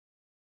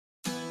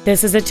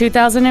This is a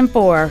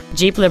 2004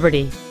 Jeep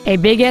Liberty, a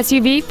big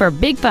SUV for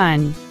big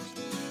fun.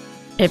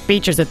 It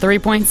features a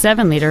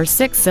 3.7-liter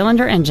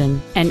six-cylinder engine,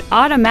 an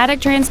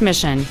automatic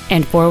transmission,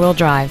 and four-wheel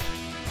drive.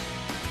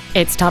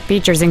 Its top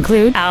features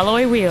include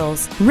alloy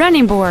wheels,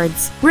 running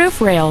boards, roof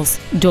rails,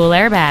 dual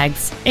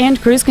airbags,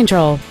 and cruise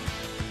control.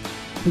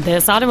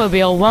 This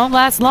automobile won't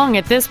last long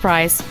at this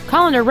price.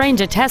 Call and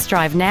arrange a test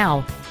drive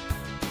now.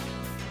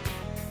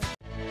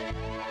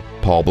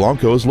 Paul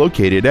Blanco is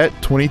located at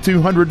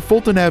 2200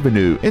 Fulton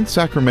Avenue in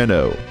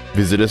Sacramento.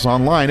 Visit us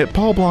online at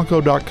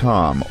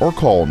paulblanco.com or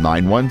call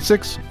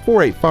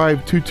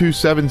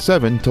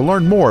 916-485-2277 to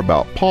learn more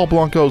about Paul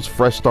Blanco's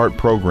Fresh Start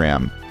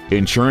program,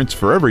 insurance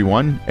for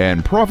everyone,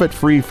 and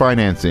profit-free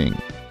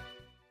financing.